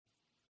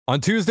On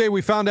Tuesday,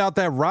 we found out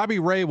that Robbie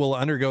Ray will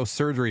undergo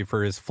surgery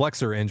for his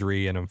flexor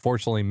injury and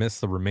unfortunately miss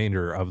the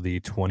remainder of the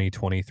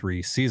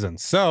 2023 season.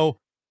 So,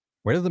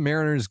 where do the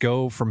Mariners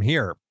go from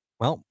here?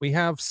 Well, we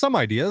have some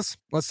ideas.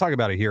 Let's talk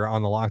about it here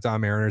on the Locked On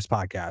Mariners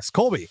podcast.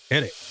 Colby,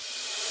 hit it.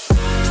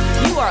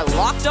 You are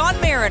Locked On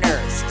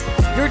Mariners,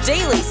 your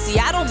daily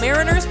Seattle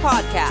Mariners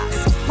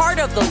podcast, part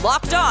of the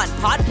Locked On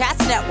Podcast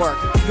Network,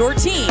 your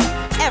team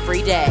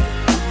every day.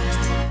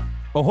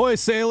 Ahoy,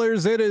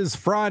 sailors. It is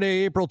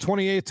Friday, April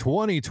 28th,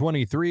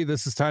 2023.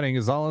 This is Titan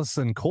Gonzalez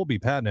and Colby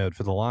Patnode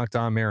for the Locked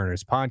On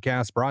Mariners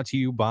podcast, brought to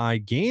you by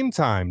Game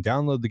Time.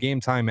 Download the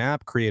Game Time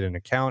app, create an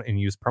account, and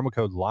use promo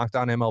code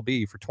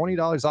LOCKEDONMLB for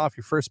 $20 off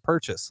your first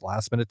purchase.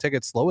 Last-minute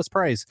tickets, lowest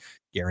price,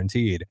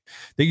 guaranteed.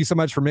 Thank you so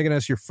much for making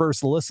us your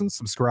first listen.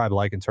 Subscribe,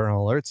 like, and turn on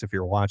alerts if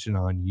you're watching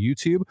on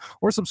YouTube,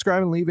 or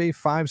subscribe and leave a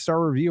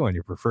 5-star review on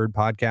your preferred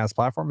podcast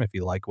platform if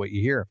you like what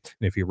you hear.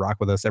 And if you rock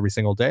with us every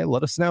single day,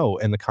 let us know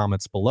in the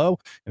comments below.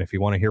 And if you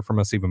want to hear from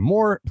us even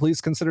more,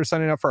 please consider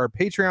signing up for our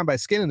Patreon by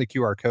scanning the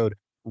QR code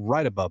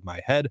right above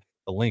my head.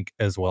 The link,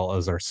 as well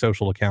as our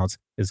social accounts,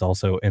 is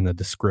also in the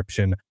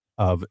description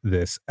of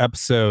this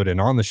episode.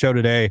 And on the show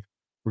today,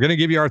 we're going to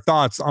give you our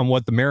thoughts on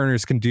what the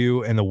Mariners can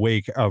do in the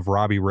wake of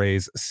Robbie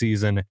Ray's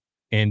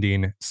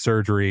season-ending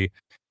surgery.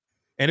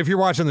 And if you're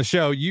watching the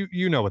show,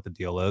 you know what the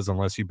deal is,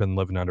 unless you've been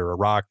living under a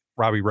rock.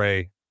 Robbie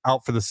Ray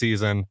out for the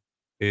season.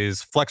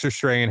 His flexor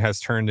strain has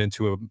turned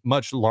into a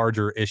much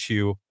larger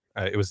issue.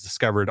 It was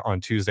discovered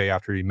on Tuesday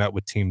after he met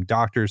with team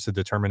doctors to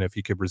determine if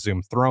he could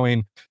resume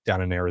throwing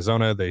down in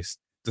Arizona. They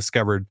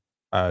discovered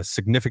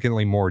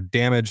significantly more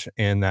damage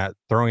in that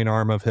throwing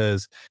arm of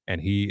his,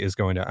 and he is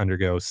going to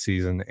undergo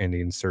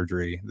season-ending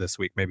surgery this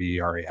week. Maybe he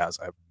already has.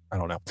 I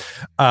don't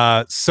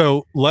know.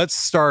 So let's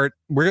start.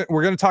 We're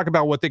going to talk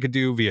about what they could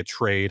do via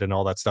trade and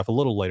all that stuff a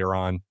little later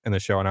on in the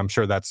show, and I'm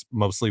sure that's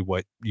mostly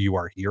what you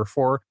are here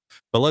for.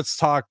 But let's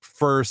talk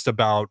first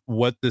about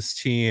what this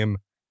team,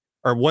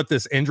 or what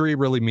this injury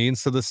really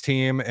means to this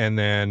team, and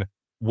then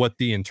what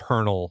the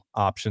internal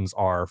options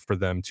are for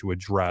them to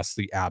address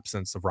the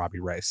absence of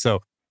Robbie Ray. So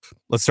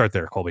let's start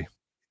there, Colby.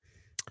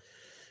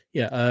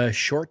 Yeah,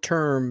 short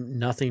term,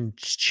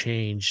 nothing's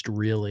changed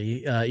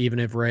really. Even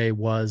if Ray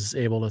was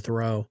able to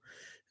throw,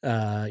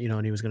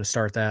 and he was going to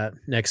start that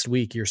next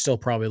week, you're still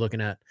probably looking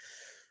at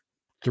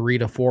 3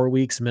 to 4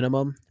 weeks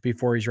minimum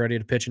before he's ready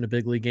to pitch in a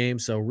big league game.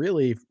 So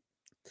really,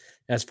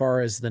 as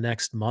far as the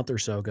next month or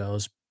so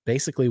goes,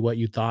 basically what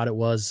you thought it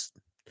was,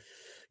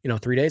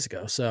 3 days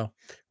ago. So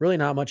really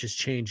not much has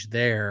changed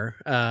there.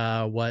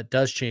 What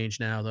does change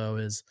now, though,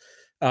 is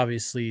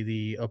obviously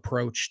the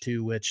approach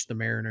to which the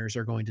Mariners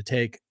are going to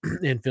take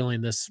in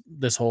filling this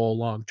whole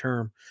long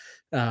term,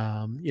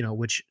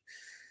 which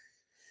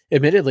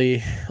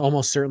admittedly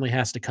almost certainly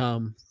has to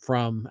come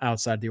from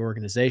outside the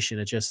organization.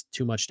 It's just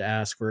too much to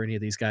ask for any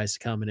of these guys to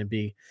come in and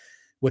be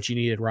what you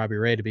needed Robbie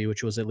Ray to be,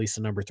 which was at least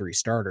a number 3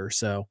 starter.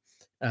 So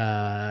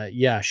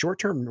short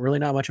term, really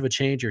not much of a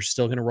change. You're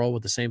still going to roll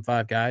with the same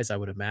 5 guys, I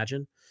would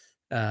imagine.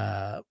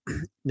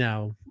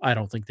 Now, I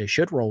don't think they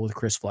should roll with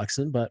Chris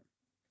Flexen, but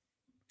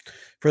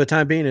for the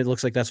time being, it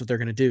looks like that's what they're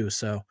going to do.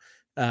 So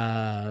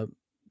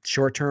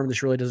short term,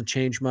 this really doesn't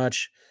change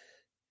much.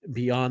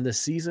 Beyond this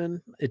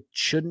season, it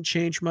shouldn't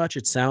change much.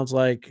 It sounds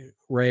like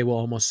Ray will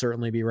almost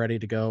certainly be ready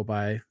to go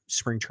by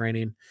spring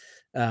training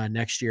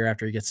next year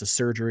after he gets the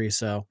surgery.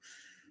 So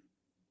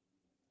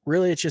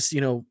really, it's just,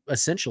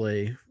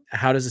 essentially,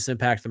 how does this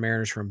impact the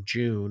Mariners from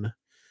June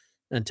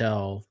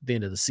until the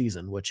end of the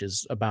season, which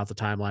is about the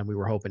timeline we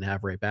were hoping to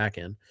have Ray back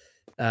in.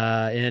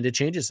 And it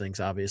changes things,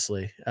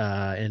 obviously.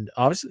 And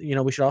obviously,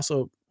 we should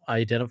also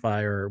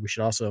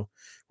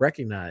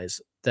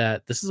recognize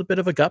that this is a bit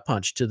of a gut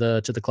punch to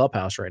the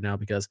clubhouse right now,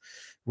 because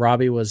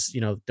Robbie was,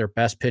 their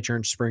best pitcher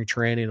in spring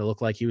training. It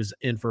looked like he was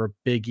in for a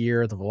big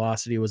year. The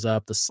velocity was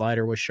up, the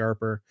slider was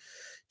sharper,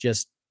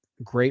 just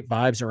great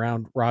vibes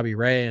around Robbie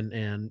Ray.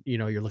 And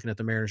you're looking at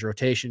the Mariners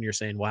rotation, you're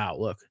saying, wow,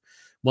 look,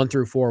 1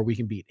 through 4, we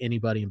can beat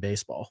anybody in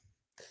baseball.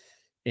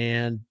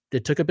 And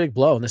it took a big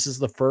blow. And this is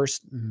the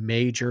first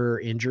major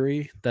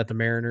injury that the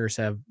Mariners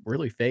have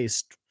really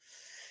faced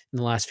in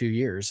the last few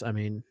years. I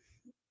mean,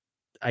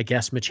 I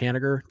guess Mitch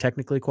Haniger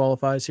technically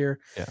qualifies here.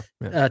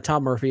 Yeah.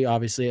 Tom Murphy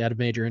obviously had a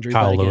major injury.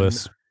 Kyle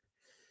Lewis.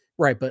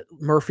 Right, but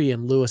Murphy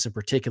and Lewis in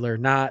particular,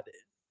 not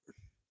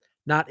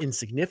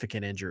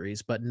insignificant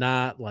injuries, but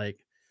not like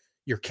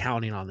you're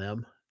counting on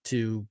them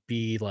to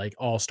be like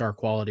all-star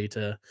quality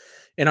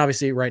and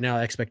obviously right now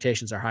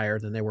expectations are higher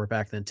than they were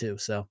back then too.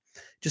 So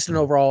just an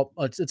overall,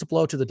 it's a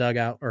blow to the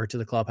dugout or to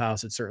the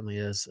clubhouse. It certainly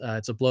is.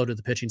 It's a blow to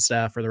the pitching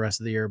staff for the rest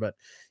of the year, but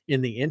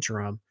in the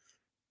interim,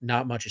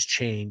 not much has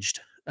changed,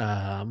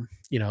 in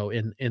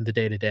the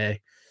day-to-day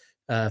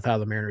of how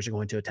the Mariners are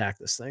going to attack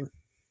this thing.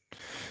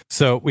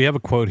 So we have a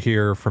quote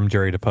here from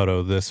Jerry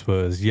DiPoto. This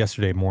was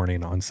yesterday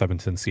morning on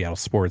 710 Seattle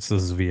Sports.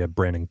 This is via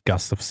Brandon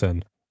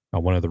Gustafson,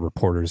 one of the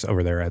reporters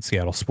over there at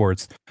Seattle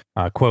Sports.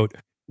 Quote,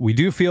 "We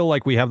do feel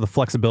like we have the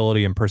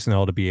flexibility and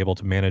personnel to be able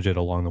to manage it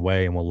along the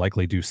way, and we'll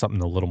likely do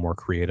something a little more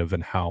creative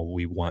in how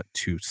we want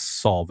to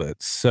solve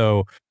it."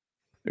 So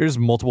There's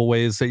multiple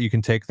ways that you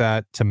can take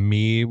that. To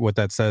me, what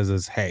that says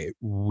is, hey,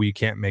 we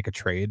can't make a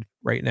trade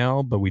right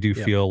now, but we do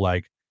Yep. feel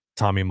like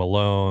Tommy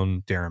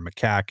Malone, Darren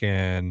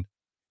McCacken,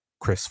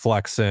 Chris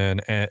Flexen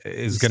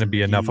is going to Easton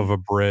be enough of McGee. a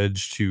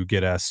bridge to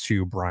get us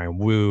to Brian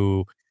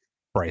Wu,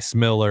 Bryce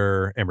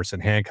Miller, Emerson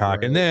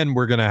Hancock, and Right. then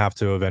we're going to have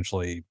to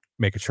eventually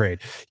make a trade.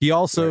 He Right.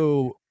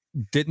 also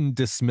didn't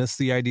dismiss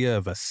the idea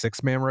of a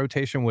six-man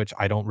rotation, which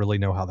I don't really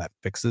know how that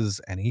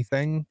fixes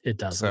anything. It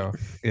doesn't. So,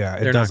 yeah,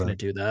 it They're not gonna doesn't.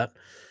 do that.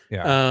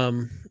 Yeah.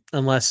 Um,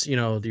 Unless,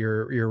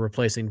 you're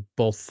replacing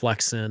both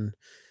Flexen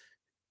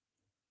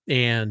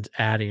and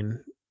adding,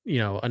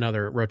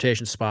 another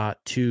rotation spot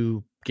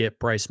to get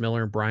Bryce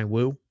Miller and Brian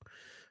Wu,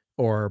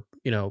 or,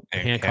 And Hancock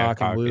and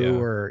Hancock, Wu, yeah.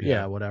 or Yeah.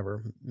 yeah,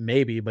 whatever.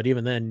 Maybe, but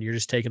even then you're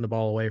just taking the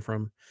ball away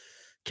from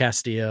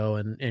Castillo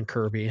and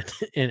Kirby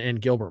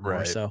and Gilbert more.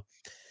 Right. So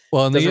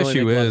Well, and the doesn't really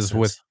issue make a lot of is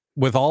sense.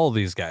 with all of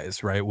these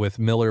guys, right? With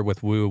Miller,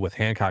 with Wu, with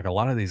Hancock, a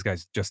lot of these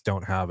guys just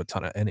don't have a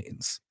ton of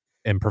innings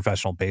in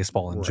professional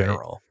baseball in Right.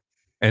 general.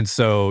 And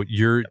so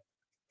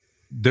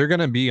they're going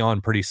to be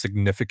on pretty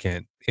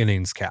significant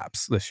innings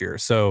caps this year.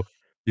 So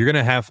you're going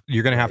to have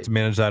Right. to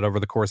manage that over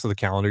the course of the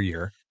calendar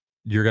year.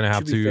 You're going to To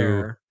have be to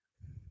fair,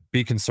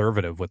 be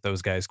conservative with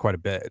those guys quite a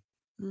bit.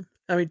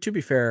 I mean, to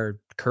be fair,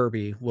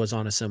 Kirby was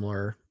on a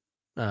similar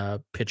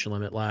pitch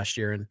limit last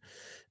year, and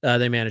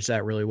they managed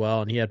that really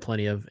well, and he had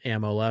plenty of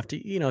ammo left.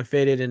 He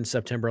faded in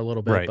September a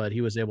little bit, Right. but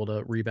he was able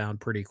to rebound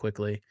pretty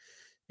quickly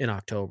in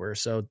October.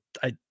 So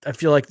I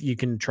feel like you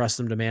can trust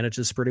them to manage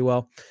this pretty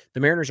well. The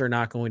Mariners are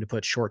not going to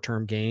put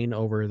short-term gain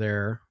over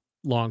their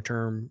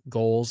long-term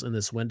goals in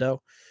this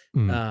window.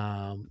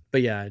 Mm,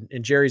 But yeah,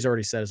 and Jerry's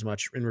already said as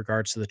much in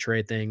regards to the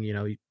trade thing.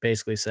 He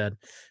basically said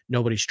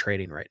nobody's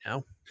trading right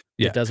now.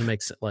 It yeah. doesn't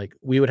make sense. Like,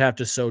 we would have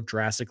to so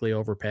drastically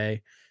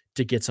overpay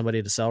to get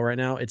somebody to sell right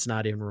now. It's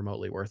not even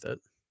remotely worth it.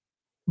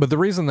 But the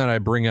reason that I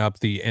bring up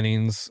the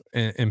innings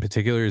in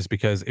particular is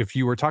because if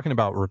you were talking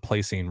about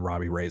replacing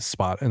Robbie Ray's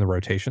spot in the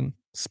rotation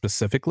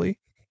specifically,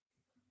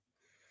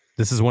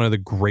 this is one of the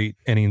great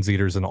innings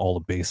eaters in all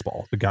of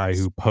baseball. The guy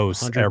who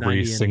posts every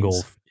 190 single,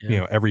 innings.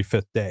 Yeah. every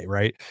fifth day,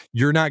 right?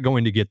 You're not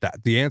going to get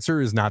that. The answer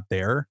is not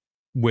there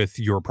with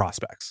your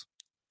prospects.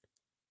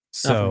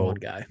 Not from one So,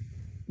 guy.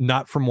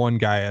 not from one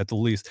guy at the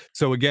least.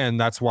 So, again,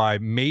 that's why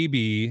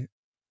maybe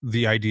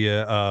the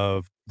idea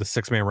of the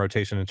six-man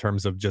rotation in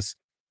terms of just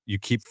you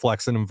keep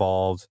flexing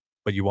involved,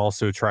 but you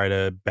also try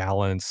to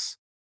balance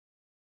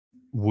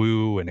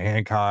Wu and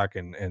Hancock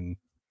and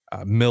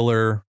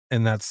Miller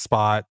in that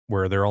spot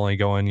where they're only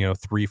going,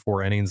 3,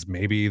 4 innings.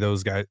 Maybe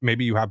those guys,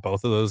 maybe you have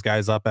both of those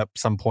guys up at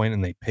some point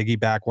and they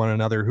piggyback one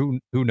another. Who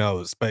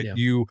knows? But Yeah.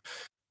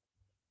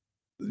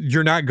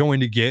 you're not going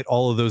to get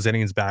all of those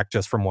innings back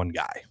just from one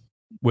guy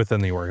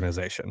within the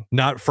organization,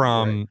 not Right.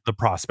 from the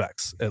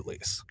prospects at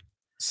least.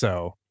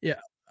 So,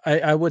 Yeah.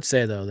 I would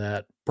say though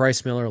that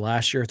Bryce Miller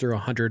last year threw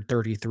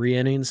 133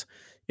 innings.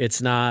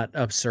 It's not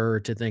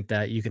absurd to think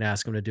that you can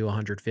ask him to do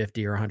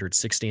 150 or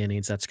 160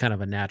 innings. That's kind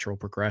of a natural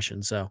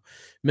progression. So mhm,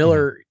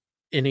 Miller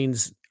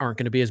innings aren't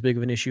going to be as big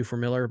of an issue for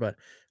Miller, but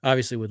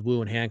obviously with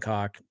Wu and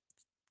Hancock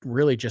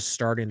really just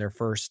starting their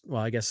first,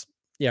 well, I guess,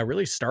 yeah,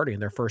 really starting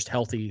their first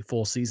healthy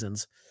full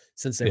seasons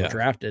since they were yeah,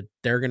 drafted,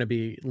 they're going to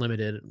be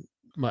limited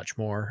much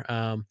more.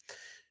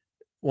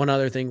 One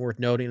other thing worth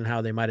noting and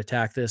how they might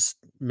attack this,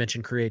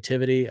 mention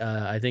creativity.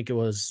 I think it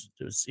was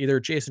either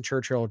Jason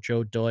Churchill or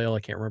Joe Doyle. I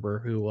can't remember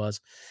who it was.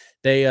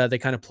 They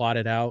kind of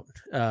plotted out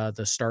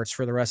the starts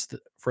for the rest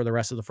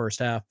of the first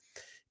half,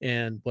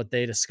 and what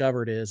they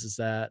discovered is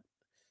that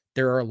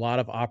there are a lot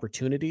of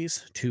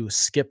opportunities to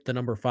skip the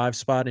number 5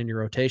 spot in your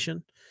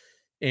rotation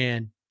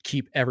and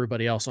keep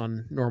everybody else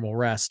on normal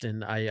rest.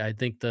 And I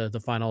think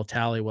the final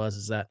tally was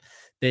is that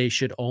they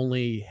should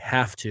only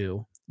have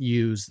to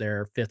use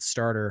their fifth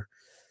starter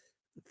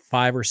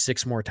 5 or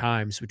 6 more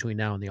times between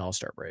now and the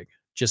All-Star break.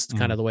 Just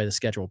kind mhm, of the way the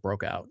schedule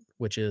broke out,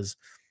 which is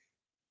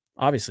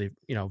obviously,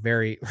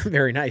 very,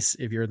 very nice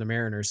if you're the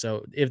Mariners.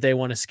 So if they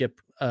want to skip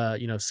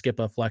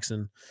a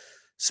flexing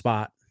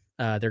spot,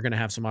 they're going to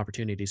have some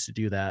opportunities to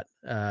do that,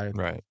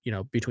 right.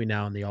 between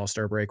now and the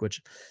All-Star break,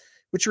 which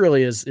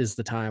really is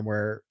the time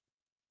where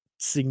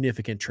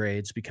significant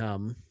trades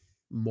become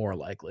more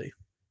likely.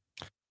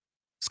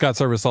 Scott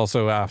Service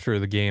also after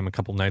the game a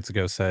couple nights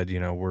ago said,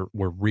 we're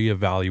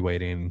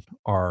reevaluating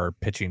our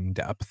pitching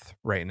depth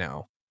right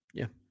now.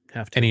 Yeah,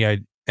 have to.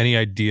 Any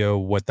idea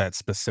what that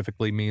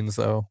specifically means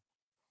though?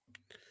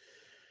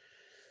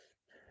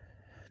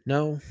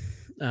 No,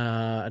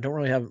 I don't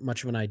really have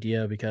much of an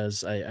idea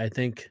because I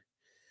think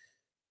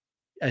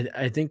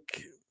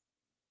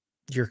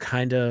you're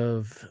kind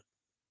of,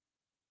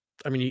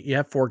 I mean, you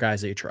have 4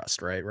 guys that you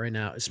trust, right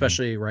now, Mhm.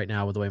 especially right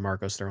now with the way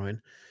Marco's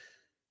throwing.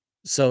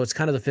 So it's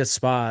kind of the 5th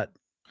spot.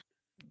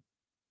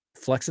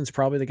 Flexen's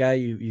probably the guy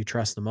you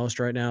trust the most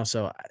right now.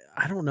 So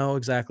I don't know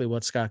exactly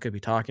what Scott could be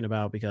talking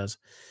about because,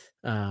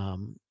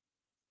 um,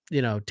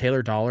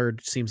 Taylor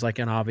Dollard seems like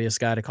an obvious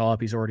guy to call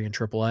up. He's already in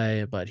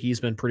AAA, but he's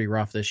been pretty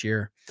rough this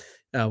year.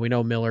 We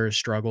know Miller has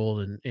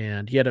struggled,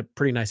 and he had a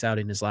pretty nice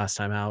outing his last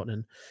time out.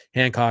 And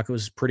Hancock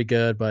was pretty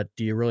good, but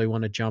do you really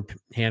want to jump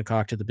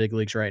Hancock to the big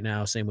leagues right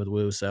now? Same with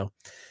Wu. So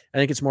I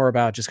think it's more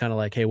about just kind of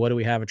like, hey, what do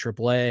we have at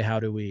AAA? How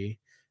do we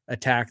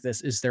attack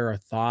this? Is there a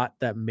thought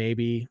that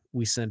maybe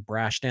we send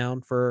Brash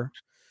down for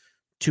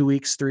 2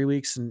 weeks, 3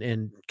 weeks,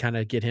 and kind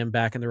of get him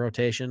back in the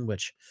rotation?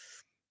 Which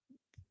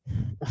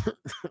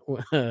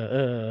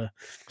uh,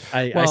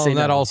 I Well, say and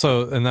that no,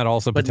 also but now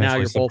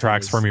potentially your bullpen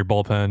subtracts from is your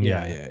bullpen.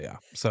 Yeah, yeah. yeah, yeah.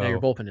 Now your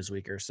So, bullpen is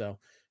weaker. So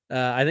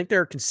I think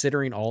they're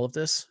considering all of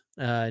this.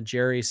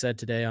 Jerry said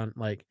today on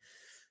like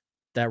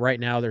that right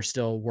now they're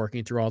still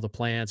working through all the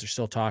plans. They're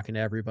still talking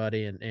to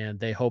everybody, and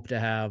they hope to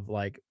have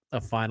like a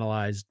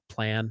finalized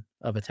plan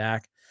of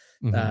attack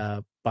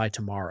mhm. by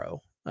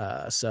tomorrow.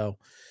 So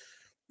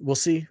we'll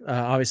see.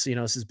 Obviously,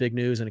 this is big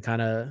news, and it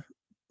kind of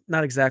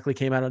not exactly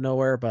came out of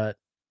nowhere, but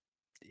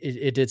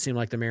it did seem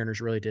like the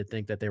Mariners really did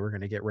think that they were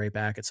going to get Ray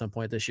back at some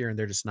point this year, and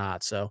they're just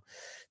not. So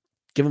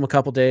give them a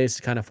couple days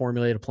to kind of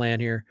formulate a plan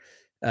here.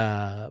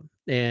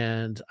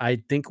 And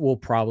I think we'll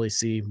probably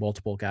see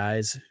multiple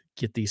guys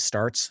get these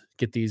starts,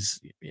 get these,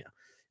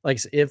 like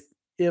if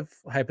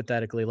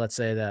hypothetically, let's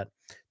say that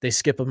they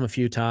skip them a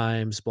few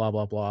times, blah,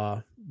 blah,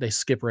 blah. They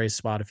skip Ray's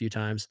spot a few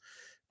times.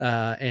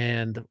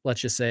 And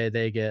let's just say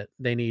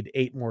they need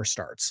 8 more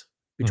starts Mhm.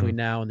 between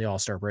now and the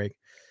All-Star break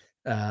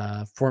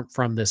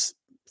from this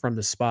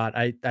spot.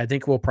 I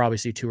think we'll probably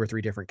see 2 or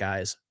 3 different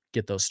guys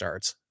get those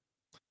starts.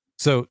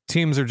 So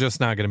teams are just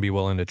not going to be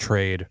willing to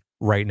trade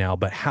right now.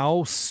 But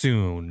how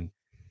soon,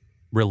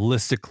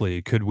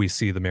 realistically, could we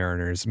see the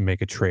Mariners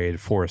make a trade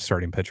for a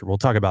starting pitcher? We'll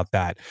talk about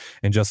that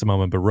in just a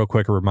moment. But real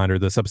quick, a reminder,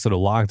 this episode of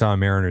Locked On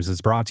Mariners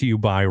is brought to you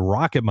by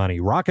Rocket Money.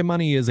 Rocket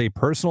Money is a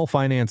personal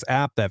finance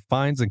app that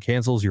finds and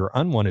cancels your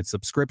unwanted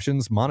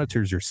subscriptions,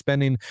 monitors your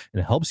spending,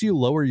 and helps you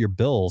lower your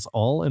bills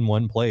all in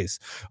one place.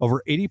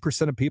 Over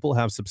 80% of people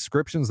have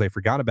subscriptions they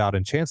forgot about,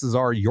 and chances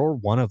are you're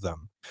one of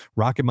them.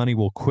 Rocket Money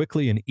will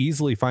quickly and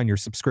easily find your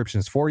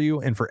subscriptions for you.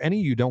 And for any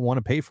you don't want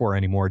to pay for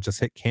anymore, just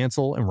hit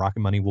cancel and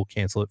Rocket Money will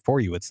cancel it for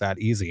you. It's that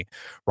easy.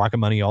 Rocket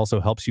Money also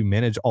helps you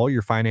manage all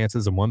your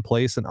finances in one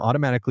place and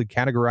automatically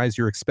categorize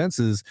your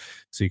expenses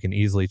so you can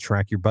easily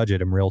track your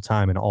budget in real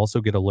time and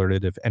also get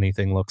alerted if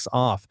anything looks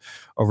off.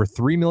 Over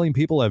 3 million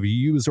people have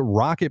used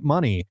Rocket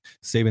Money,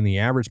 saving the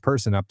average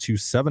person up to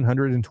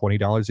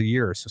 $720 a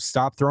year. So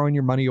stop throwing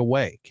your money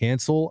away.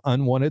 Cancel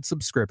unwanted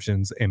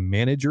subscriptions and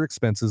manage your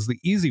expenses the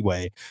easy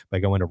way by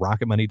going to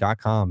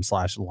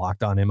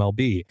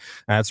rocketmoney.com/lockedonmlb.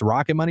 That's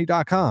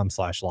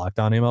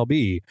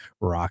rocketmoney.com/lockedonmlb.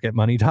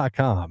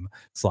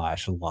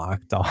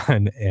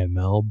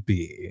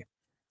 rocketmoney.com/lockedonmlb.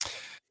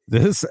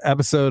 This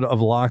episode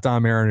of Locked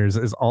On Mariners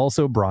is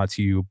also brought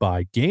to you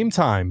by Game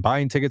Time.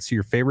 Buying tickets to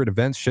your favorite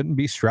events shouldn't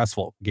be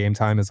stressful. Game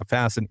Time is a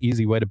fast and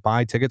easy way to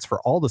buy tickets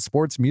for all the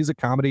sports, music,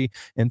 comedy,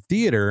 and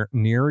theater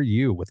near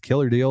you. With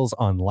killer deals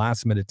on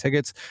last-minute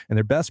tickets and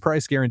their best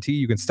price guarantee,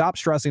 you can stop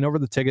stressing over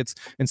the tickets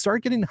and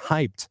start getting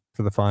hyped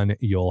for the fun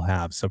you'll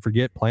have. So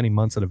forget planning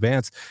months in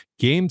advance.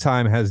 Game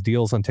Time has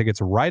deals on tickets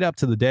right up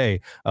to the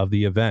day of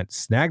the event.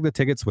 Snag the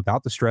tickets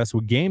without the stress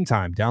with Game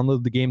Time.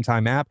 Download the Game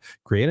Time app,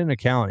 create an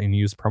account, and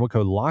use promo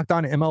code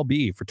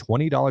LOCKEDONMLB for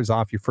 $20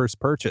 off your first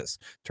purchase.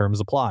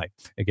 Terms apply.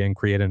 Again,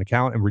 create an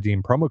account and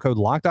redeem promo code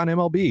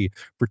LOCKEDONMLB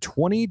for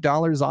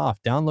 $20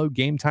 off. Download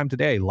Game Time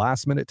today.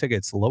 Last minute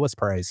tickets, lowest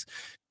price,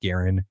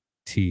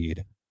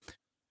 guaranteed.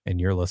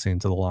 And you're listening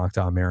to the Locked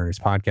On Mariners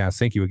podcast.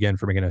 Thank you again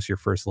for making us your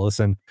first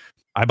listen.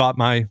 I bought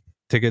my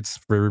tickets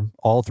for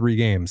all 3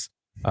 games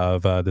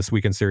of this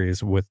weekend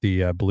series with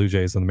the Blue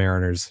Jays and the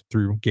Mariners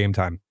through Game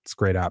Time. It's a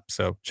great app,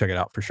 so check it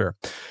out for sure.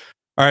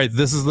 All right,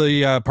 this is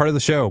the part of the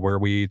show where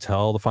we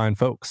tell the fine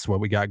folks what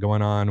we got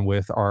going on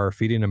with our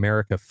Feeding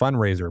America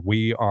fundraiser.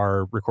 We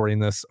are recording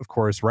this, of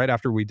course, right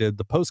after we did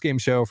the post-game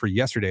show for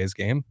yesterday's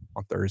game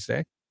on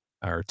Thursday,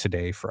 or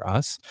today for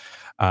us.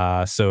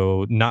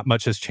 So not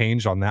much has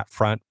changed on that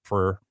front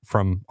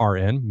from our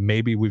end.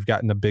 Maybe we've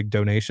gotten a big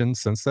donation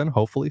since then,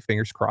 hopefully,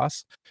 fingers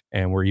crossed.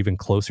 And we're even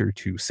closer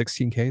to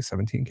 16K,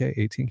 17K,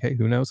 18K,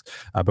 who knows?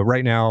 But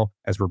right now,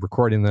 as we're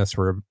recording this,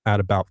 we're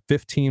at about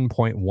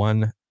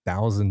 $15.1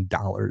 thousand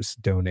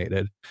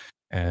donated,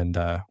 and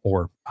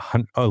or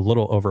a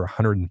little over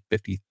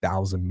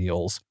 150,000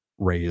 meals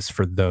raised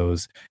for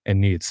those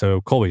in need.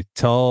 So Colby,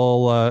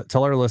 tell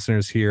our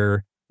listeners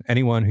here,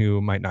 anyone who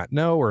might not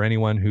know or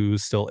anyone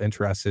who's still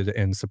interested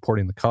in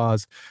supporting the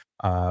cause,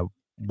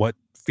 what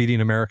Feeding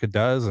America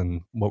does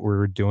and what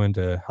we're doing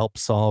to help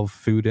solve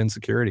food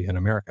insecurity in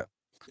America.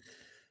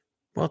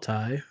 Well,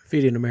 Ty,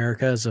 Feeding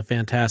America is a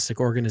fantastic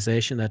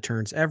organization that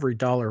turns every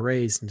dollar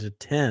raised into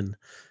 10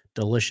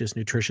 delicious,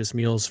 nutritious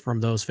meals from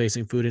those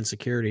facing food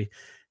insecurity.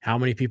 How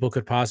many people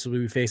could possibly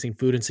be facing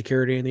food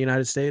insecurity in the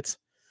United States?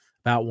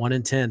 About 1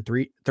 in 10,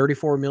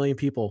 34 million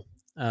people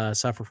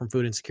suffer from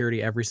food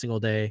insecurity every single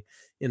day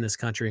in this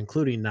country,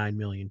 including 9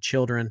 million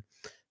children.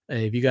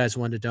 If you guys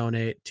want to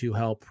donate to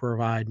help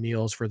provide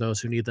meals for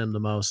those who need them the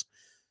most,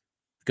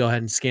 go ahead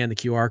and scan the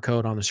QR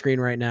code on the screen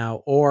right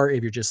now. Or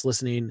if you're just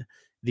listening,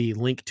 the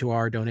link to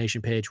our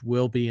donation page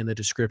will be in the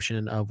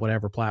description of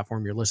whatever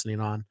platform you're listening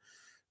on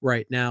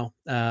right now.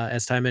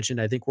 As Ty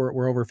mentioned, I think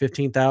we're over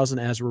 15,000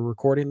 as we're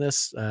recording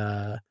this.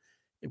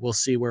 We'll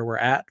see where we're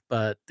at,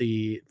 but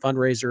the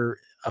fundraiser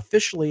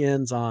officially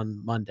ends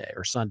on Monday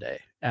or Sunday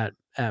at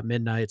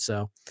midnight.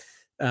 So,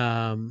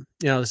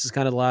 this is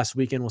kind of the last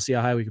weekend. We'll see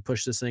how high we can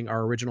push this thing.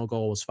 Our original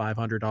goal was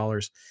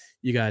 $500.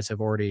 You guys have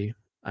already,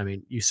 I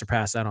mean, you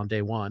surpassed that on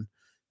day one.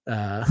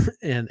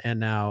 And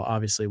now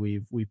obviously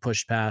we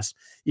pushed past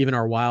even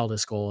our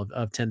wildest goal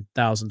of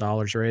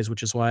 $10,000 raised,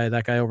 which is why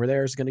that guy over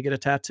there is going to get a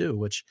tattoo,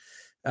 which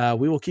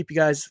we will keep you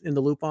guys in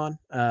the loop on.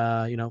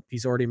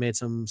 He's already made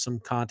some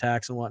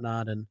contacts and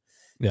whatnot, and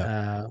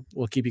Yeah.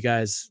 we'll keep you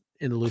guys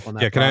in the loop on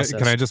that Yeah, process.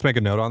 can I just make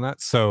a note on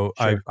that? So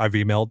Sure. I've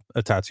emailed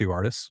a tattoo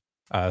artist,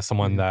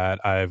 someone Mhm.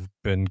 that I've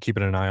been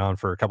keeping an eye on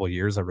for a couple of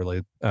years. I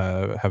really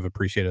have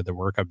appreciated their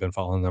work. I've been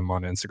following them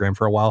on Instagram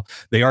for a while.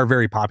 They are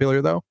very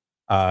popular though,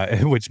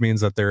 which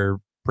means that they're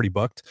pretty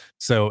booked.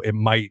 So it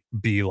might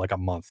be like a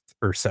month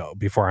or so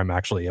before I'm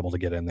actually able to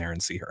get in there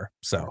and see her.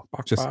 So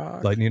Bok, just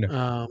bok. letting you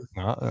know.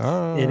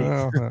 Any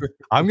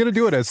I'm gonna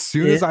do it as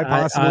soon as I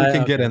possibly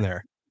can get okay. in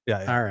there.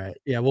 Yeah, All right.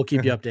 Yeah, we'll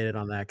keep yeah, you updated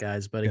on that,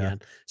 guys. But yeah.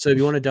 again, so if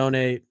you want to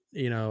donate,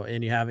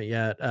 and you haven't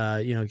yet,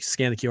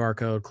 scan the QR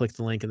code, click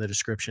the link in the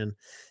description.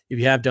 If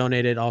you have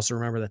donated, also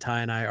remember that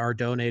Ty and I are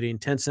donating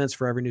 10 cents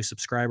for every new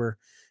subscriber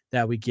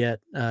that we get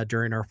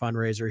during our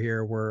fundraiser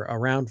here. We're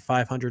around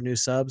 500 new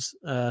subs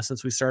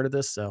since we started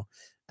this. So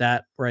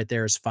that right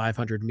there is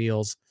 500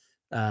 meals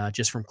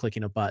just from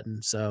clicking a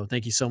button. So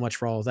thank you so much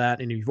for all of that.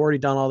 And if you've already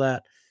done all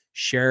that,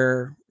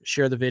 share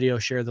the video,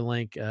 share the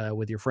link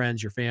with your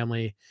friends, your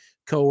family,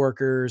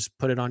 coworkers,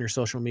 put it on your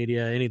social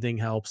media. Anything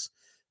helps.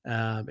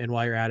 And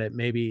while you're at it,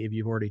 maybe if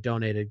you've already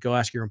donated, go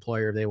ask your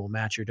employer if they will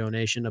match your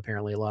donation.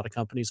 Apparently, a lot of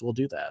companies will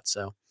do that.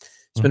 So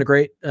it's been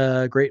Mhm.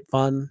 a great,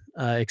 fun,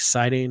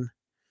 exciting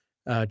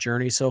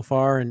journey so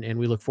far, and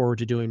we look forward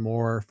to doing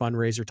more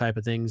fundraiser type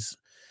of things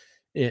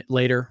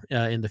later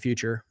in the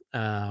future.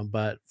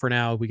 But for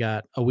now, we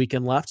got a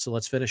weekend left, so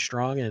let's finish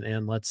strong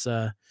and let's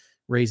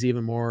raise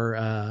even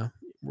more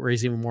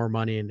raise even more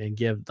money and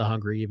give the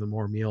hungry even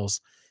more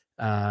meals.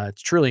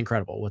 It's truly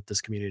incredible what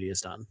this community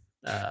has done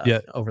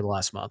Yeah, over the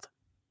last month.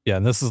 yeah,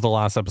 and this is the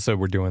last episode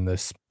we're doing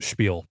this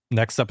spiel.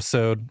 Next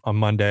episode on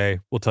Monday,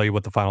 we'll tell you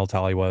what the final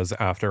tally was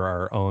after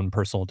our own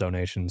personal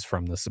donations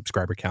from the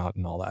subscriber count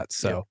and all that. Yep.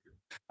 So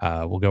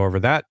we'll go over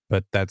that,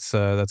 but that's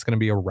going to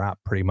be a wrap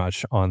pretty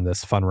much on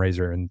this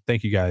fundraiser. And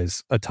thank you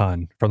guys a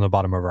ton from the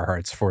bottom of our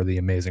hearts for the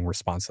amazing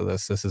response to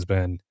this. This has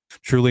been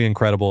truly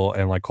incredible.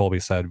 And like Colby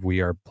said,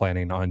 we are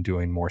planning on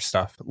doing more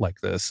stuff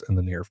like this in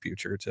the near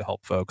future to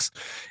help folks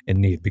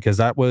in need, because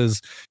that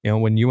was,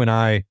 when you and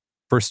I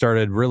first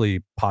started really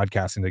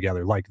podcasting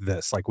together like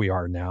this, like we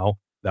are now,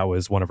 that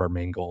was one of our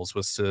main goals,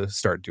 was to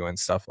start doing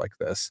stuff like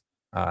this.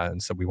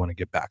 And so we want to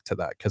get back to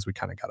that because we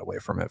kind of got away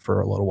from it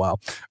for a little while.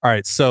 All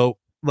right, so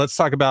let's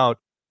talk about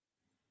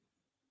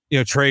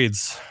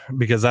trades,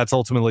 because that's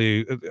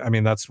ultimately, I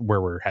mean, that's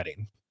where we're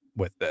heading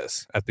with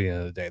this. At the end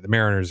of the day, the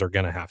Mariners are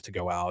going to have to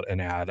go out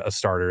and add a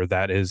starter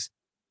that is,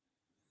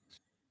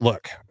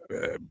 look,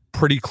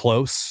 pretty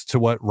close to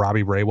what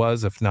Robbie Ray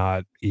was, if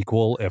not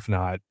equal, if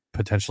not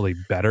potentially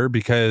better,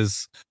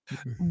 because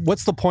Mhm.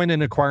 what's the point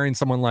in acquiring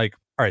someone like,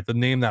 all right, the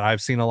name that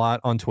I've seen a lot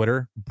on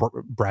Twitter,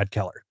 Brad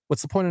Keller.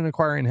 What's the point in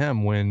acquiring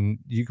him when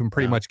you can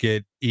pretty Yeah. much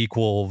get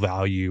equal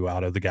value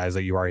out of the guys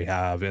that you already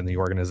have in the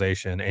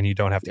organization, and you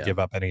don't have to Yeah. give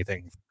up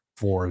anything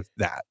for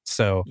that?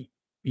 So, Y-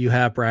 You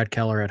have Brad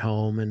Keller at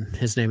home, and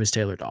his name is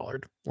Taylor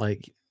Dollard.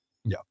 Like,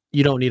 yeah,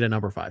 you don't need a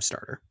number 5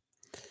 starter.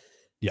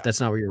 yeah, That's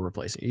not what you're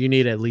replacing. You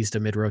need at least a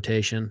mid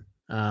rotation.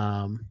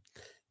 At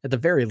the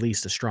very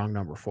least, a strong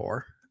number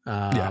 4.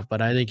 yeah,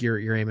 But I think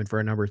you're aiming for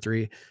a number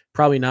 3.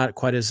 Probably not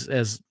quite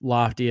as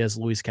lofty as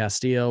Luis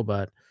Castillo,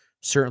 but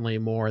certainly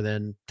more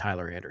than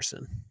Tyler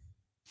Anderson.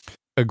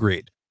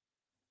 agreed.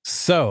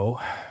 So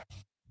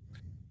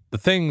the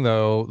thing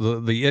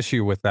though, the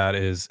issue with that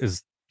is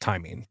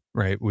timing,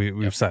 right?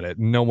 We've Yep. said it.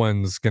 No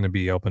one's going to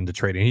be open to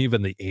trading.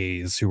 Even the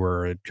A's, who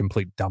are a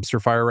complete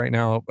dumpster fire right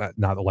now,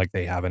 not like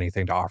they have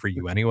anything to offer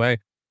you anyway,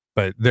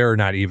 but they're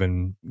not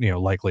even,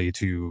 likely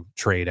to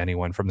trade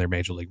anyone from their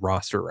major league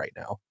roster right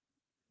now.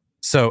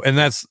 So, and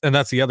that's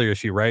the other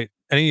issue, right?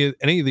 Any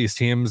of these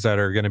teams that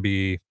are going to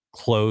be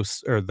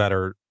close, or that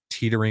are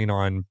teetering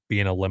on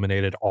being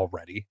eliminated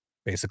already,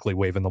 basically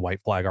waving the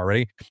white flag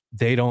already,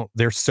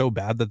 they're so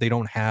bad that they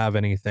don't have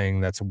anything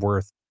that's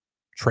worth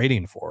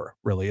trading for,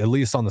 really, at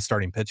least on the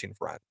starting pitching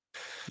front.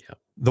 Yep.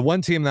 The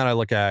one team that I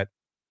look at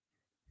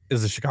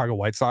is the Chicago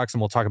White Sox, and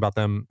we'll talk about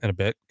them in a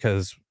bit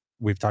because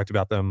we've talked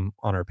about them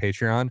on our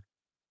Patreon.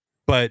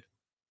 But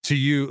to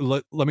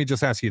you, let me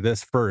just ask you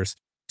this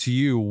first. To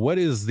you, what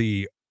is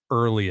feasibly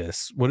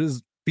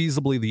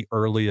the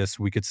earliest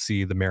we could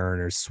see the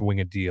Mariners swing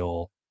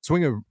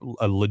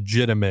a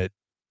legitimate,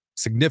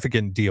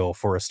 significant deal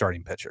for a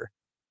starting pitcher?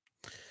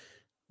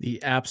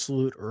 The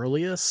absolute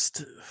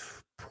earliest,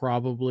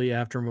 probably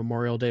after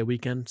Memorial Day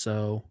weekend.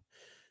 So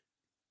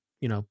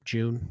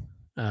June,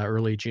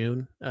 early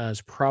June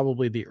is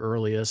probably the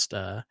earliest.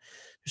 There's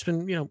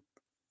been,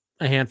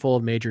 a handful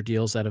of major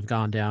deals that have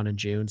gone down in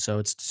June, so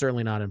it's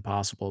certainly not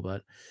impossible,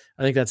 but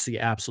I think that's the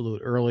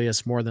absolute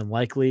earliest, more than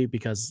likely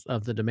because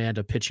of the demand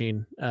of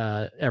pitching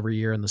every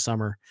year in the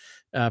summer.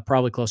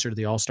 Probably closer to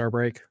the All-Star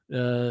break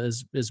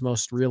is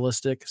most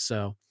realistic.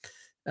 So,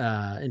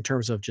 in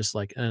terms of just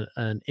like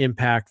an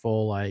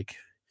impactful, like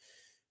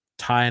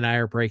Ty and I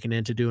are breaking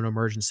in to do an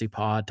emergency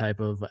pod type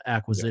of Yeah.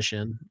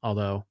 acquisition,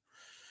 although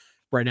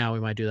right now we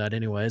might do that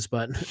anyways.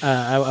 But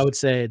I would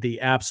say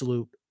the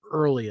absolute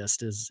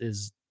earliest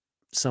is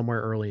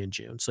somewhere early in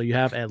June. So you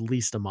have at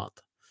least a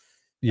month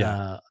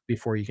Yeah.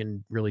 before you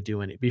can really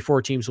do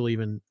before teams will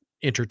even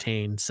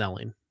entertain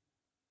selling.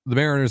 The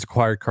Mariners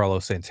acquired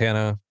Carlos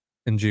Santana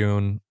in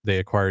June. They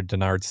acquired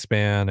Denard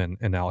Span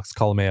and Alex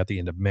Colomé at the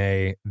end of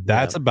May. Yeah,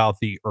 That's about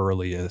the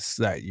earliest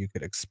that you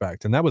could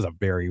expect. And that was a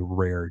very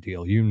rare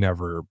deal. You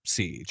never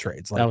see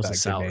trades that like was a that get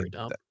salary made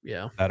dump.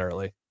 Yeah, that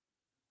early.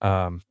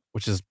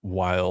 Which is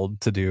wild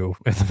to do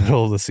in the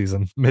middle of the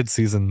season,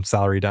 mid-season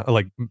salary dump,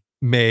 like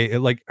May,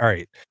 like, all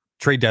right,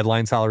 trade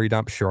deadline salary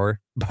dump,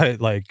 sure,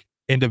 but like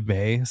end of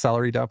May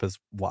salary dump is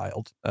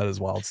wild. That is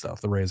wild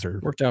stuff. The Rays are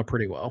worked out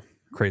pretty well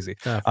crazy.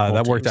 for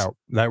both teams.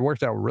 That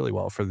worked out really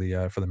well for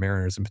the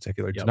Mariners in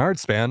particular. Yep, Denard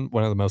Span,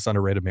 one of the most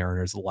underrated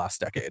Mariners of the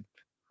last decade.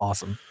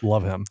 Awesome.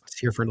 Love him. it's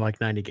here for like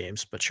 90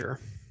 games, but sure,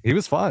 He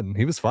was fun.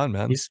 He was fun,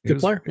 man. he's a good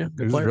player. Yeah, He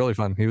good was player. really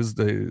fun. He was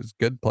a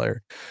good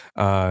player.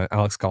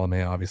 Alex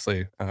Colomé,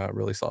 obviously,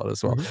 really solid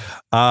as well.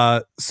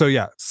 Mhm. So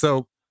yeah,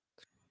 so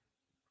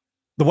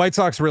the White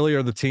Sox really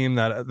are the team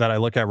that I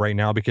look at right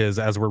now because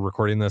as we're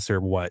recording this, they're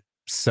what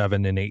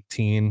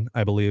 7-18,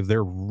 I believe.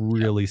 They're Yeah,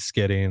 really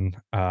skidding.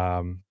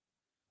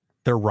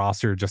 Their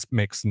roster just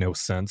makes no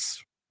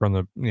sense from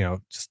the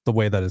just the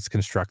way that it's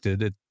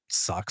constructed. It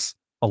sucks.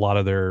 A lot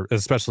of their,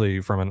 especially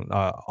from an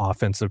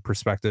offensive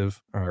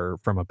perspective or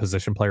from a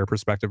position player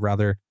perspective,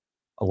 rather,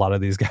 a lot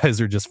of these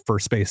guys are just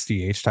first base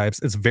DH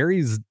types. It's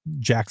very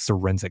Jack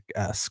Sorensic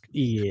esque.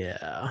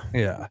 yeah,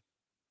 Yeah,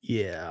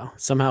 yeah.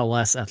 Somehow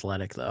less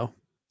athletic though.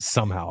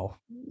 somehow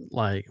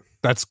Like,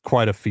 that's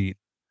quite a feat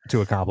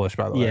to accomplish.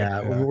 By the way,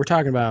 yeah, yeah, we're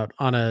talking about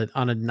on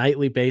a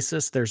nightly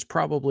basis. There's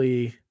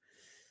probably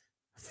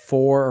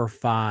 4 or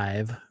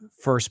 5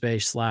 first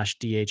base slash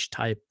DH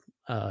type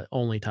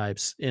only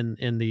types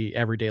in the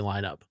everyday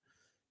lineup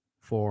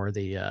for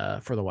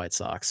the White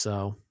Sox.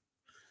 So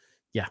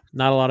yeah,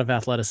 not a lot of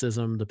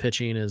athleticism. The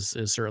pitching is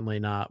certainly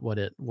not what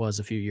it was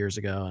a few years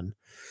ago, and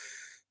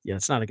yeah,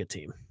 it's not a good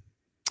team.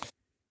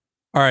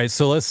 all right,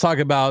 so let's talk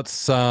about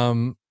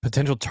some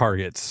potential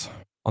targets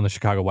on the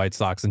Chicago White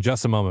Sox in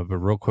just a moment. But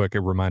real quick,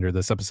 a reminder,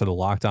 this episode of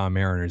Locked On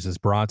Mariners is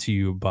brought to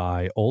you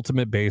by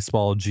Ultimate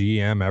Baseball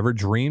GM. Ever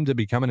dreamed of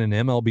becoming an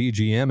MLB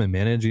GM and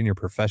managing your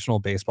professional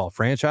baseball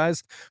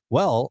franchise?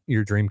 Well,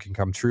 your dream can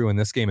come true, and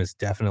this game is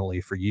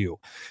definitely for you.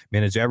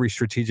 Manage every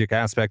strategic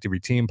aspect of your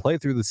team, play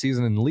through the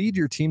season, and lead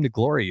your team to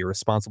glory. You're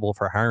responsible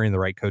for hiring the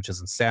right coaches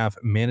and staff,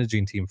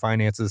 managing team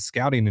finances,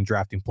 scouting and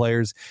drafting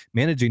players,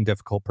 managing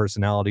difficult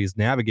personalities,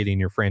 navigating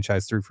your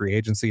franchise through free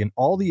agency, and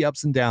all the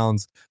ups and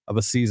downs of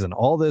a season.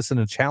 All this in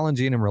a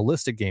challenging and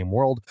realistic game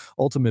world.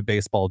 Ultimate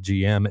Baseball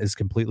GM is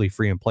completely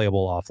free and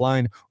playable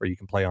offline, or you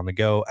can play on the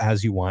go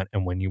as you want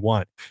and when you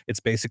want. It's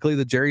basically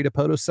the Jerry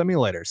Dipoto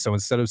simulator. So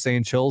instead of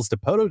saying Chills,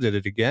 Dipoto did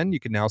it again, you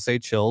can now say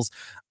Chills,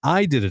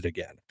 I did it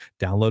again.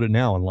 Download it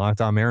now, and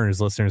Locked On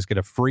Mariners listeners get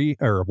a free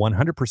or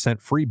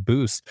 100% free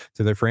boost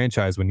to their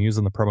franchise when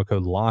using the promo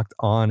code Locked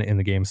On in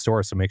the game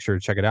store. So make sure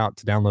to check it out.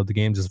 To download the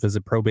game, just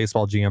visit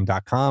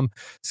probaseballgm.com,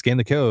 scan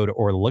the code,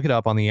 or look it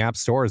up on the app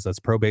stores. That's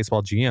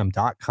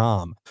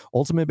probaseballgm.com.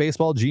 Ultimate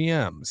Baseball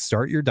GM.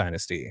 Start your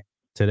dynasty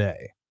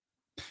today.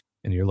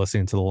 And you're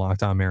listening to the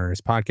Locked On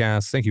Mariners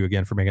podcast. Thank you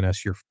again for making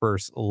us your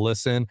first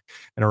listen.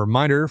 And a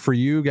reminder for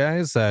you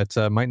guys that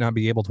might not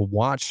be able to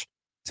watch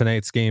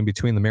tonight's game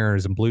between the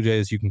Mariners and Blue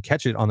Jays, you can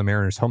catch it on the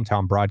Mariners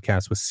hometown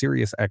broadcast with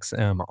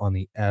SiriusXM on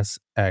the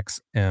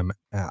SXM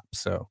app.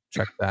 So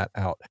check that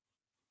out.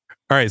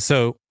 All right.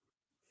 So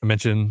I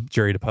mentioned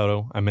Jerry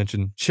Dipoto. I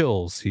mentioned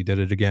Chills. He did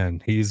it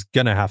again. He's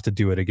going to have to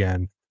do it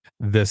again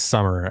this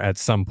summer at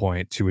some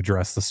point to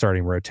address the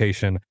starting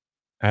rotation.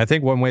 And I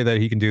think one way that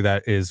he can do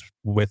that is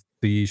with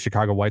the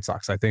Chicago White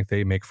Sox. I think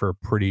they make for a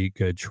pretty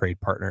good trade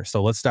partner.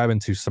 So let's dive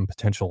into some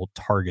potential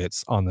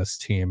targets on this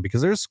team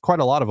because there's quite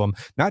a lot of them,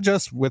 not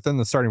just within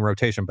the starting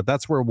rotation, but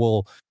that's where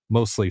we'll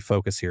mostly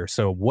focus here.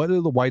 So what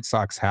do the White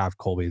Sox have,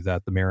 Colby,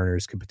 that the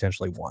Mariners could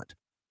potentially want?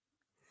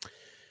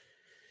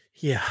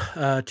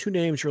 Yeah, 2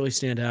 names really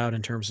stand out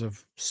in terms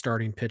of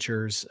starting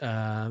pitchers,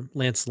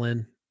 Lance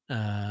Lynn,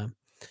 uh,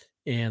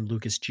 and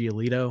Lucas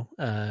Giolito.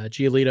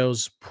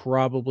 Giolito's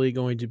probably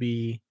going to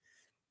be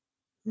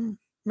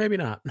maybe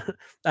not.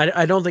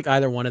 I don't think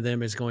either one of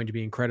them is going to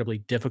be incredibly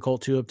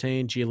difficult to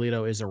obtain.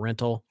 Giolito is a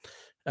rental,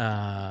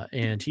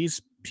 and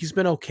he's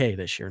been okay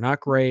this year. Not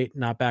great,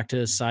 not back to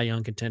his Cy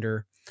Young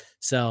contender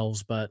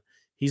selves, but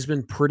he's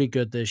been pretty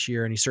good this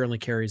year, and he certainly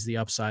carries the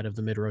upside of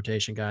the mid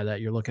rotation guy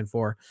that you're looking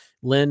for.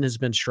 Lynn has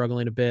been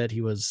struggling a bit. He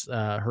was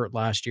hurt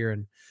last year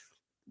and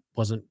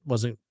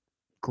wasn't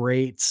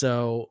great.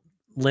 So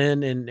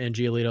Lynn and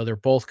Giolito, they're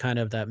both kind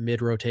of that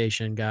mid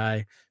rotation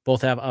guy.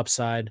 Both have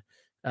upside.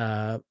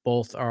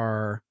 Both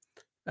are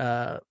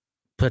uh,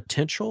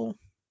 potential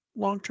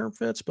long term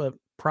fits, but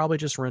probably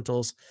just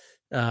rentals.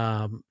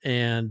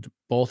 And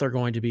both are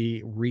going to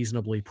be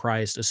reasonably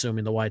priced,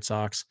 assuming the White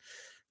Sox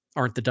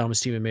aren't the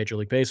dumbest team in Major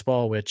League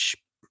Baseball, which,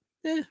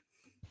 eh.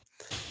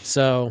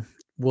 So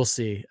we'll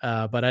see.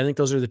 But I think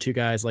those are the two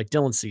guys. Like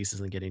Dylan Cease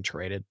isn't getting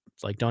traded.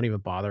 It's like don't even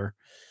bother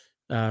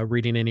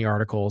reading any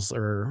articles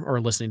or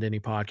listening to any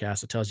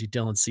podcast that tells you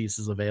Dylan Cease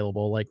is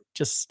available. Like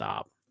just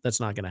stop. That's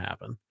not going to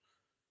happen.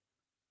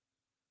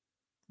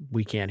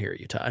 We can't hear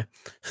you, Ty.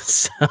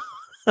 So,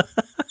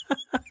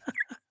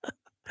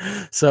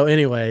 so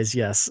anyways,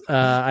 yes,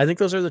 I think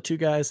those are the two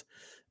guys.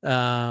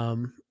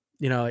 Um,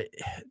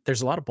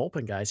 there's a lot of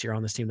bullpen guys here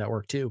on this team that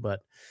work too,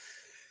 but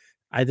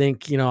I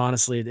think,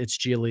 honestly, it's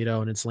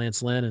Giolito and it's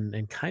Lance Lynn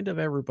and kind of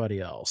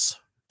everybody else.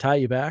 Ty,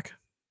 you back?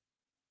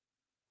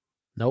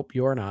 Nope,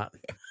 you are not.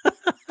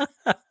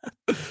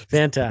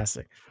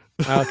 Fantastic.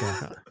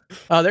 Okay.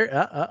 Oh, there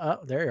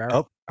you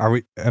are. Oh,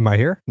 am I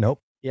here?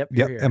 Nope. Yep, you're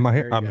Yep. here. Am I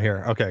here? There you I'm go.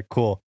 here. Okay,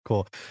 cool.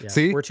 Yeah,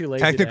 See, we're too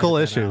lazy to technical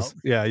edit that issues.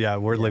 out. Yeah,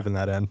 we're Yeah. leaving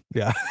that in.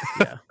 Yeah.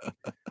 Yeah.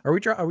 Are we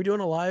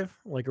doing a live?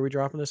 Like, are we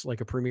dropping this like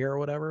a premiere or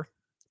whatever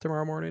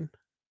tomorrow morning?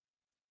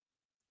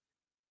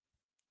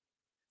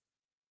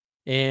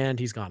 And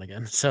he's gone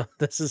again. So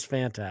this is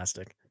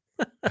fantastic.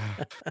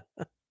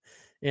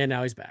 And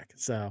now he's back.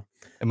 So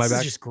Am I this is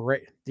back? just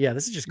great. Yeah,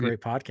 this is just great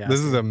podcasting. This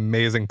is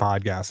amazing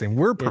podcasting.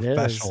 We're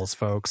professionals,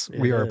 folks.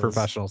 We are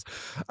professionals.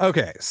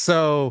 Okay,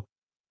 so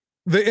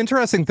the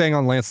interesting thing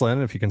on Lance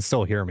Lynn, if you can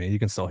still hear me, you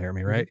can still hear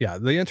me, right? Mm-hmm. Yeah.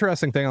 The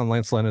interesting thing on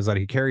Lance Lynn is that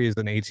he carries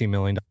an $18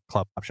 million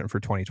club option for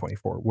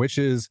 2024, which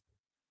is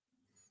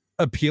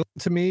appealing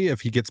to me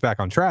if he gets back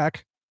on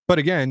track. But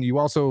again, you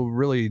also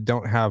really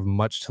don't have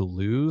much to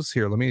lose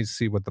here. Let me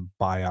see what the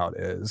buyout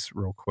is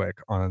real quick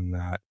on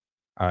that.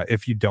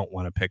 If you don't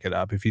want to pick it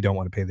up, if you don't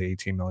want to pay the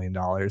 $18 million,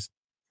 it's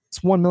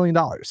 $1 million.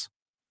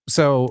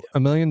 So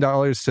 $1 million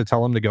to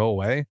tell him to go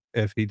away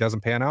if he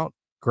doesn't pan out,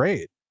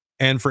 great.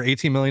 And for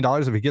 $18 million,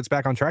 if he gets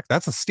back on track,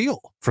 that's a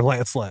steal for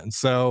Lance Lynn.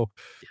 So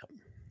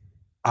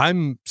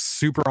I'm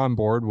super on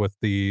board with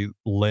the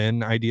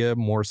Lynn idea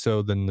more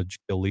so than the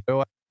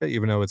Giolito idea,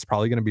 even though it's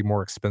probably going to be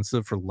more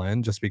expensive for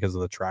Lynn just because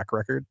of the track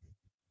record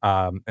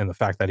and the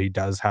fact that he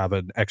does have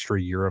an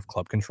extra year of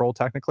club control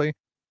technically.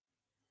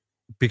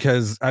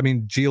 Because, I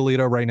mean,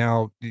 Giolito right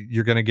now,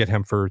 you're going to get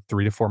him for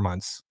 3 to 4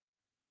 months.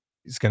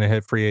 He's going to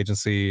hit free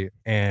agency,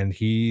 and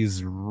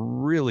he's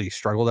really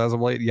struggled as of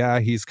late. Yeah,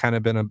 he's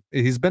been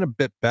a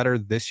bit better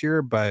this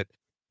year, but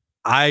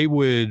I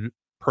would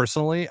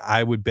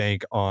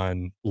bank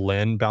on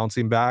Lynn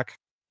bouncing back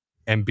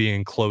and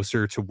being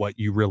closer to what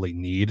you really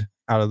need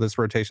out of this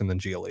rotation than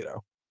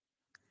Giolito.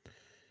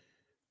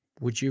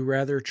 Would you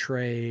rather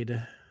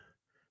trade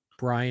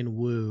Brian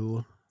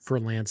Wu for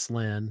Lance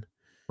Lynn,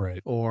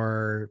 right,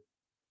 or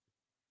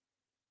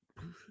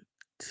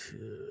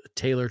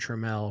Taylor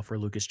Trammell for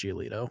Lucas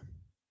Giolito?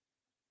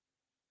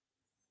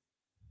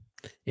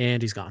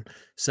 And he's gone.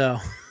 So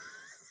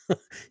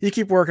you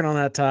keep working on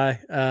that,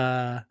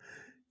 Ty.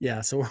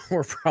 Yeah, so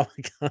we're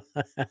probably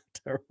gonna have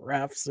to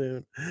wrap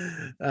soon.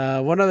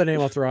 One other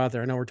name I'll throw out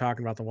there. I know we're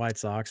talking about the White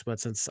Sox,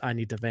 but since I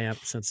need to vamp,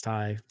 since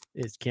Ty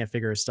can't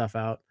figure his stuff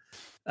out,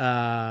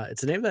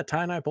 it's a name that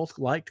Ty and I both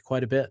liked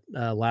quite a bit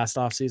last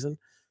offseason.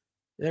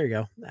 There you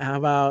go. How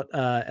about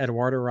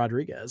Eduardo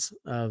Rodriguez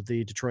of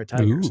the Detroit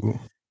Tigers? Ooh.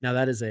 Now,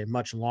 that is a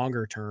much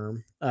longer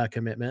term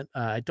commitment.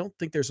 I don't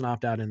think there's an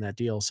opt out in that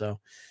deal. So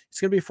it's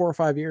going to be 4 or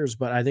 5 years,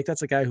 but I think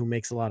that's a guy who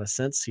makes a lot of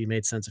sense. He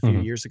made sense a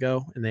few years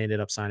ago, and they ended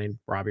up signing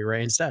Robbie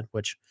Ray instead,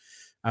 which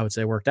I would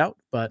say worked out.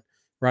 But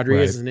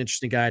Rodriguez is an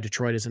interesting guy.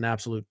 Detroit is an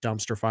absolute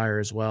dumpster fire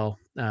as well.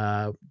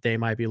 They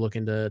might be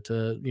looking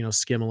to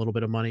skim a little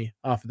bit of money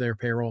off of their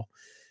payroll.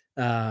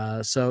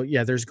 So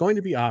yeah, there's going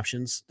to be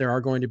options. There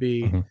are going to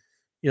be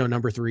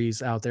number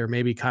threes out there.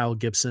 Maybe Kyle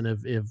Gibson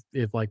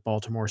if like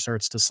Baltimore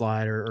starts to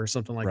slide or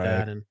something like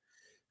that,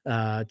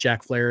 and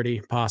Jack Flaherty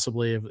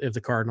possibly if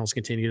the Cardinals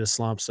continue to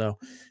slump. So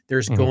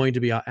there's going to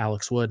be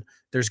Alex Wood.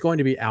 There's going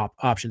to be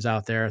options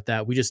out there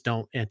that we just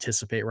don't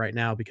anticipate right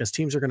now because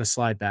teams are going to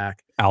slide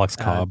back. Alex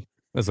Cobb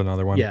is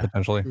another one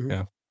potentially.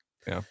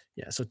 Yeah.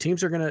 So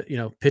teams are going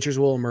to, pitchers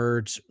will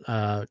emerge.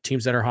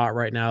 Teams that are hot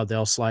right now,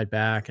 they'll slide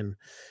back, and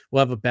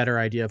we'll have a better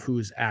idea of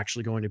who's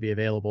actually going to be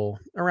available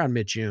around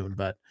mid-June.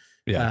 But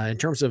in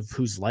terms of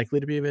who's likely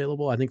to be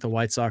available, I think the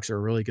White Sox are a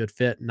really good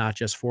fit, not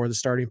just for the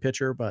starting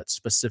pitcher, but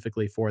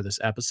specifically for this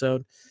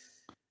episode.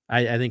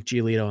 I think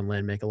Giolito and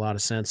Lynn make a lot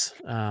of sense.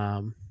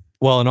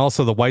 Well, and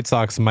also the White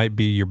Sox might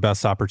be your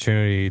best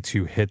opportunity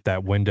to hit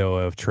that window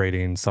of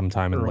trading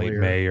sometime in late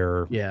May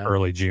or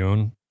early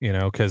June,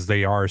 because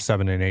they are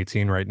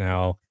 7-18 right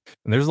now.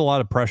 And there's a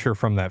lot of pressure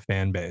from that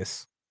fan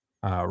base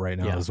right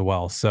now as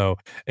well. So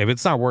if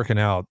it's not working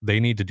out, they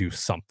need to do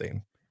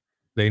something.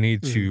 They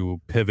need to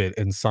pivot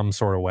in some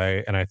sort of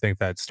way. And I think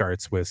that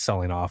starts with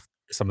selling off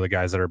some of the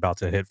guys that are about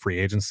to hit free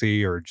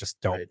agency or just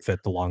don't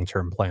fit the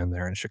long-term plan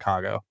there in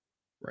Chicago.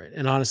 Right.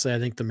 And honestly, I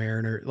think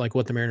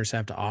what the Mariners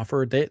have to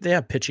offer, they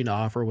have pitching to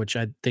offer, which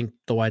I think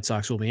the White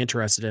Sox will be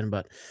interested in,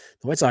 but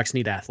the White Sox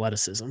need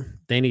athleticism.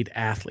 They need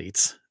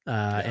athletes.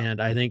 Yeah.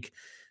 And I think,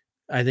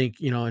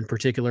 in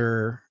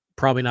particular,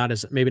 probably not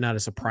as maybe not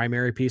as a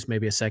primary piece,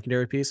 maybe a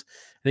secondary piece.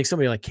 I think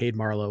somebody like Cade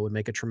Marlowe would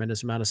make a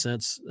tremendous amount of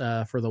sense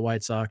for the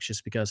White Sox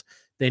just because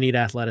they need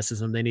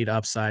athleticism, they need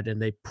upside,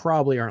 and they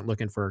probably aren't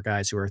looking for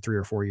guys who are 3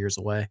 or 4 years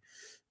away.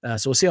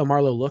 So we'll see how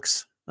Marlowe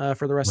looks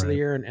for the rest of the Right.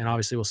 year, and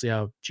obviously we'll see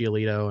how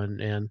Giolito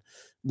and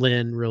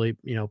Lynn really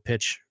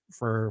pitch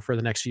for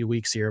the next few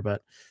weeks here.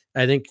 But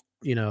I think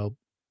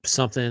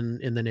something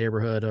in the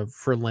neighborhood of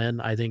for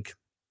Lynn, I think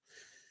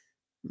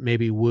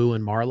maybe Wu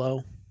and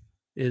Marlowe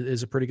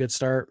is a pretty good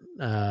start,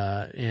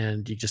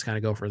 and you just kind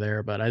of go for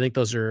there. But I think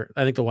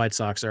the White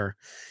Sox are,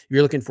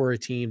 you're looking for a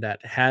team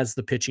that has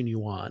the pitching you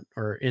want,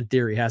 or in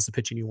theory has the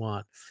pitching you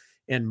want,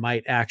 and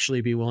might actually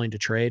be willing to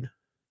trade,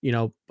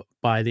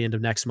 by the end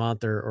of next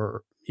month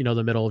or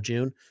the middle of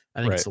June.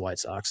 I think it's Right. the White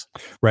Sox.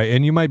 Right.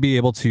 And you might be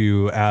able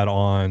to add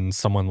on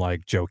someone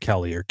like Joe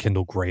Kelly or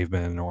Kendall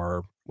Graveman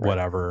or Right.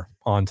 whatever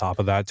on top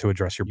of that to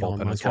address your Yohan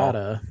bullpen as well,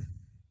 Moncada,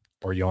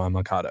 or Yohan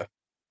Moncada.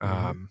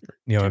 mhm, And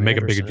Tim make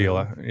a bigger deal.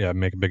 Anderson.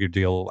 Make a bigger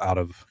deal out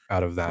of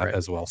that Right.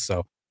 as well.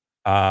 So,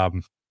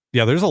 um,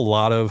 yeah, there's a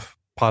lot of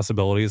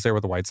possibilities there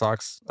with the White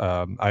Sox.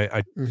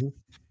 Mhm.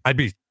 I'd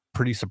be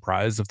pretty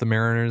surprised if the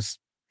Mariners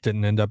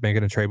didn't end up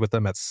making a trade with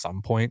them at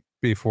some point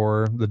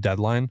before the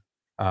deadline.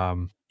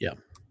 Um, Yeah.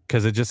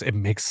 because it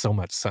makes so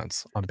much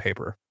sense on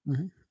paper.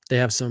 Mhm. They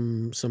have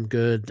some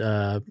good,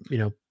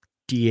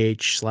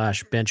 DH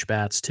slash bench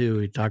bats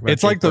too. You talk about Jake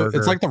It's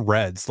Berger. like the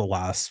Reds the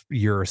last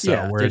year or so,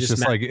 Yeah, where they it's just just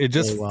match like it really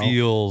just well.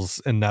 feels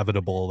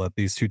inevitable that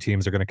these two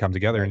teams are going to come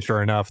together. And Right.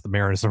 sure enough, the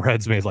Mariners and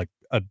Reds made like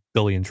a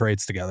billion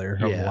trades together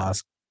over the Yeah.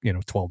 last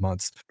 12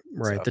 months.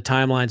 Right. So The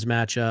timelines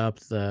match up.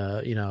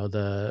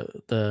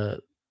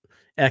 The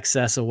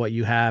excess of what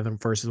you have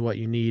and versus what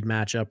you need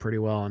match up pretty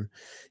well. And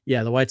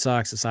yeah, the White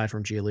Sox, aside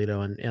from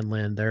Giolito and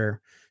Lynn,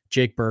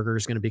 Jake Berger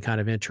is going to be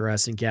kind of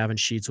interesting. Gavin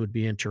Sheets would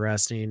be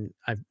interesting.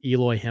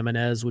 Eloy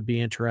Jimenez would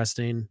be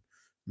interesting.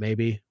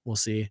 Maybe we'll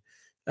see.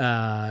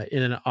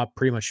 In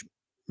pretty much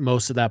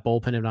most of that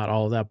bullpen, if not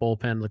all of that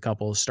bullpen, the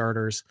couple of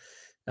starters.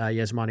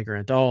 Yasmani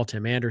Grandal,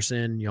 Tim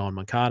Anderson, Yohan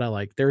Moncada.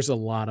 Like, there's a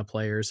lot of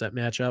players that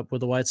match up with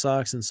the White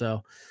Sox, and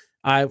so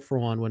I, for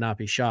one, would not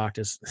be shocked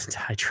as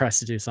I tries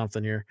to do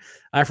something here.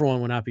 I, for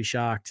one, would not be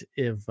shocked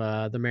if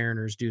the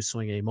Mariners do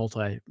swing a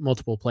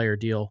multiple player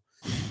deal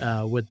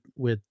with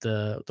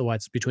the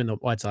Whites between the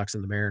White Sox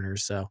and the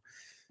Mariners. So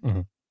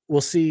mhm.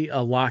 we'll see.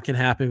 A lot can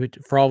happen. But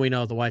for all we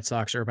know, the White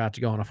Sox are about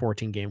to go on a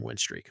 14-game win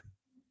streak.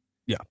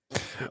 Yeah. All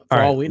For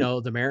right. all we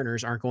know, the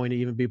Mariners aren't going to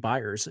even be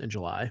buyers in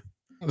July.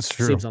 That's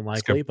true. Seems Skip.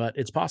 unlikely, but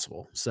it's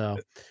possible. So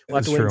we'll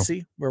have It's to wait and true.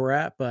 see where we're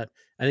at. But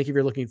I think if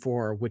you're looking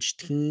for which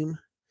team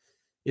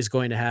is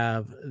going to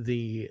have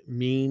the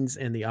means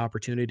and the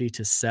opportunity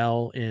to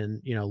sell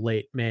in,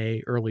 late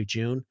May, early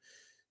June,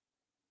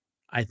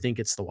 I think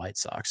it's the White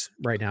Sox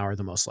right now are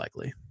the most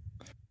likely.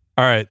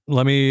 All right,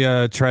 let me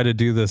try to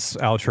do this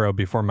outro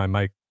before my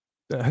mic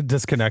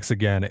disconnects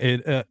again.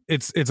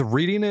 It's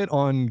reading it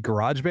on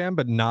GarageBand,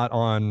 but not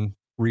on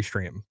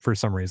Restream for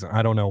some reason.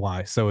 I don't know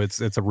why. So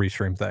it's a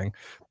Restream thing.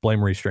 Blame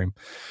Restream.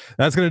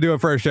 That's going to do it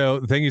for our show.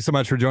 Thank you so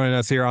much for joining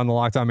us here on the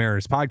Locked On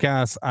Mariners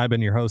podcast. I've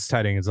been your host,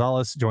 Ty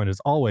Gonzalez, joined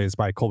as always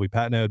by Colby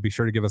Patnode. Be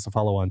sure to give us a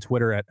follow on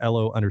Twitter at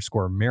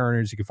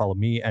LO_Mariners. You can follow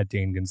me at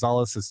Dane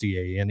Gonzalez, that's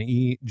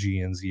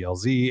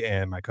DaneGnzlz,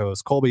 and my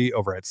co-host Colby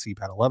over at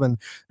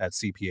CPAT11 at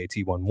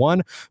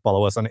CPAT11.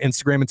 Follow us on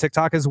Instagram and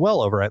TikTok as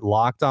well over at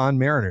Locked On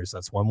Mariners.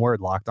 That's one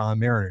word, Locked On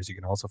Mariners. You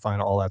can also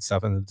find all that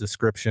stuff in the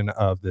description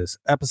of this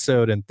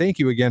episode. And thank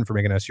you again for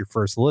making us your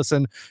first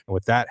listen. And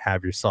with that,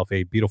 have yourself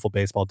a beautiful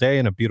baseball day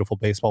and a beautiful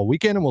baseball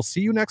weekend. And we'll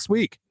see you next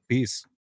week. Peace.